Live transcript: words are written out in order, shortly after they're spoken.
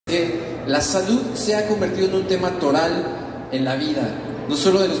La salud se ha convertido en un tema toral en la vida, no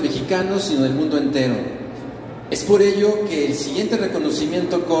solo de los mexicanos, sino del mundo entero. Es por ello que el siguiente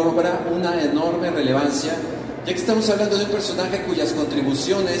reconocimiento cobra una enorme relevancia, ya que estamos hablando de un personaje cuyas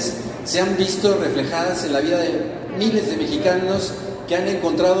contribuciones se han visto reflejadas en la vida de miles de mexicanos que han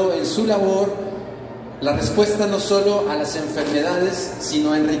encontrado en su labor la respuesta no solo a las enfermedades,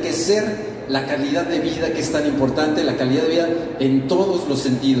 sino a enriquecer la calidad de vida, que es tan importante, la calidad de vida en todos los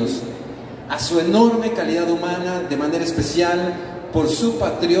sentidos. A su enorme calidad humana, de manera especial, por su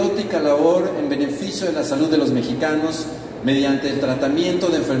patriótica labor en beneficio de la salud de los mexicanos, mediante el tratamiento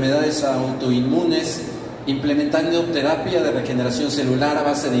de enfermedades autoinmunes, implementando terapia de regeneración celular a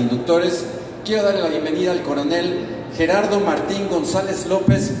base de inductores. Quiero darle la bienvenida al coronel Gerardo Martín González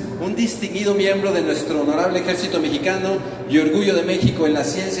López, un distinguido miembro de nuestro honorable ejército mexicano y orgullo de México en la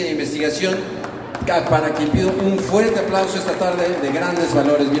ciencia e investigación, para quien pido un fuerte aplauso esta tarde de grandes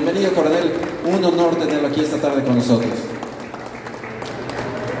valores. Bienvenido, coronel, un honor tenerlo aquí esta tarde con nosotros.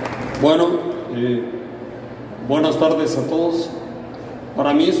 Bueno, buenas tardes a todos.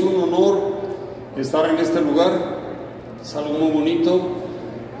 Para mí es un honor estar en este lugar, es algo muy bonito.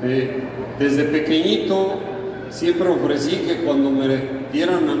 Desde pequeñito siempre ofrecí que cuando me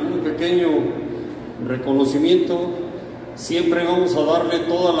dieran algún pequeño reconocimiento, siempre vamos a darle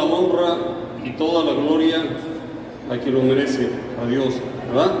toda la honra y toda la gloria a quien lo merece, a Dios,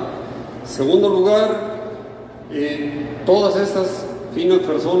 ¿verdad? Segundo lugar, todas estas finas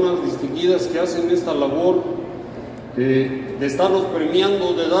personas distinguidas que hacen esta labor de estarnos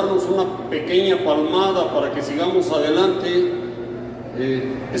premiando, de darnos una pequeña palmada para que sigamos adelante,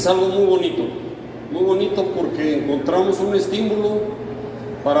 es algo muy bonito porque encontramos un estímulo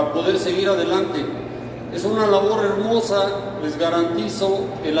para poder seguir adelante. Es una labor hermosa, les garantizo,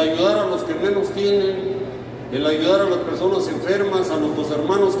 el ayudar a los que menos tienen, el ayudar a las personas enfermas, a nuestros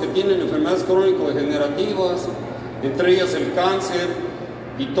hermanos que tienen enfermedades crónico-degenerativas, entre ellas el cáncer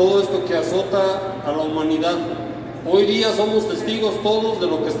y todo esto que azota a la humanidad. Hoy día somos testigos todos de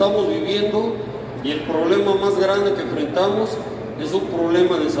lo que estamos viviendo y el problema más grande que enfrentamos es un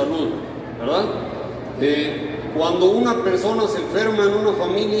problema de salud, ¿verdad? Cuando una persona se enferma en una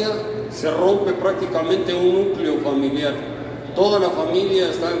familia, se rompe prácticamente un núcleo familiar. Toda la familia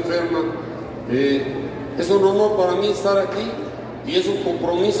está enferma. Es un honor para mí estar aquí y es un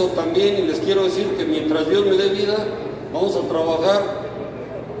compromiso también, y les quiero decir que mientras Dios me dé vida, vamos a trabajar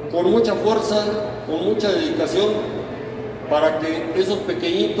con mucha fuerza, con mucha dedicación, para que esos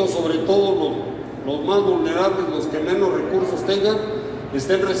pequeñitos, sobre todo los más vulnerables, los que menos recursos tengan,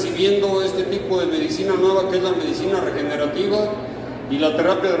 estén recibiendo este tipo de medicina nueva, que es la medicina regenerativa y la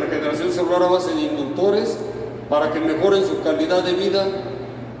terapia de regeneración celular a base de inductores, para que mejoren su calidad de vida,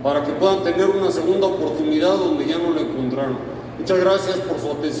 para que puedan tener una segunda oportunidad donde ya no la encontraron. Muchas gracias por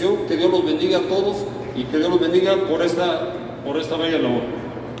su atención, que Dios los bendiga a todos y que Dios los bendiga por esta bella labor.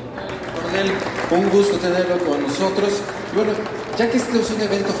 Coronel, un gusto tenerlo con nosotros. Y bueno, ya que este es un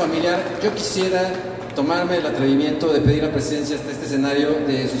evento familiar, yo quisiera tomarme el atrevimiento de pedir la presencia hasta este escenario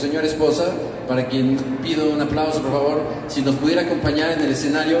de su señora esposa, para quien pido un aplauso, por favor, si nos pudiera acompañar en el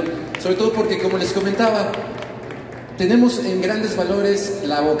escenario, sobre todo porque, como les comentaba, tenemos en Grandes Valores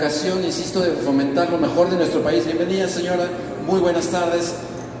la vocación, insisto, de fomentar lo mejor de nuestro país. Bienvenida, señora, muy buenas tardes.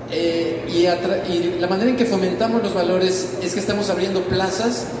 Y la manera en que fomentamos los valores es que estamos abriendo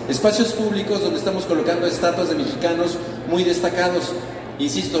plazas, espacios públicos donde estamos colocando estatuas de mexicanos muy destacados.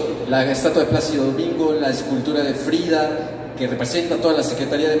 Insisto, la estatua de Plácido Domingo, la escultura de Frida, que representa a toda la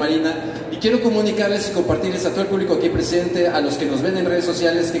Secretaría de Marina. Y quiero comunicarles y compartirles a todo el público aquí presente, a los que nos ven en redes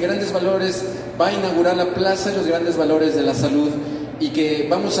sociales, que Grandes Valores va a inaugurar la Plaza de los Grandes Valores de la Salud, y que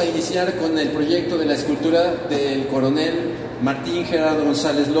vamos a iniciar con el proyecto de la escultura del coronel Martín Gerardo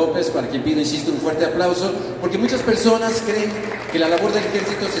González López, para quien pido, insisto, un fuerte aplauso, porque muchas personas creen que la labor del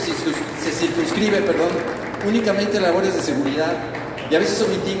ejército se circunscribe únicamente a labores de seguridad, y a veces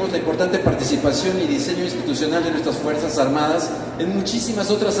omitimos la importante participación y diseño institucional de nuestras Fuerzas Armadas en muchísimas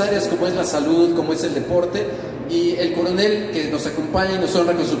otras áreas, como es la salud, como es el deporte. Y el coronel que nos acompaña y nos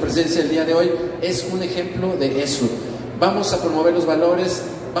honra con su presencia el día de hoy es un ejemplo de eso. Vamos a promover los valores,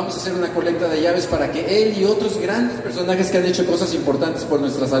 vamos a hacer una colecta de llaves para que él y otros grandes personajes que han hecho cosas importantes por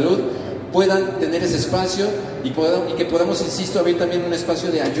nuestra salud puedan tener ese espacio y que podamos, insisto, abrir también un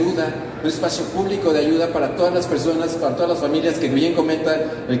espacio de ayuda, un espacio público de ayuda para todas las personas, para todas las familias que, bien comenta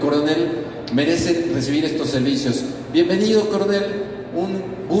el coronel, merecen recibir estos servicios. Bienvenido, coronel,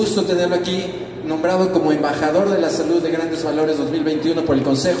 un gusto tenerlo aquí, nombrado como Embajador de la Salud de Grandes Valores 2021 por el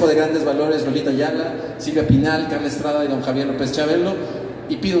Consejo de Grandes Valores, Lolita Ayala, Silvia Pinal, Carla Estrada y don Javier López Chabelo.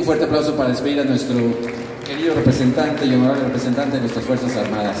 Y pido un fuerte aplauso para despedir a nuestro querido representante y honorable representante de nuestras Fuerzas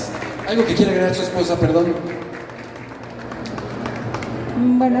Armadas. ¿Algo que quiere agregar su esposa, perdón?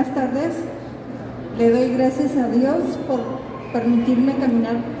 Buenas tardes. Le doy gracias a Dios por permitirme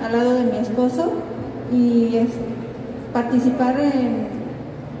caminar al lado de mi esposo y participar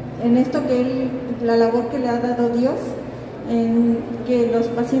en esto la labor que le ha dado Dios, en que los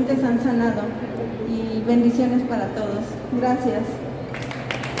pacientes han sanado. Y bendiciones para todos. Gracias.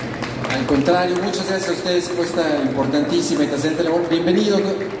 Al contrario, muchas gracias a ustedes por esta importantísima y trascendente labor. Bienvenido,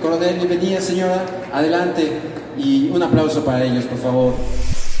 coronel, bienvenida, señora. Adelante y un aplauso para ellos, por favor.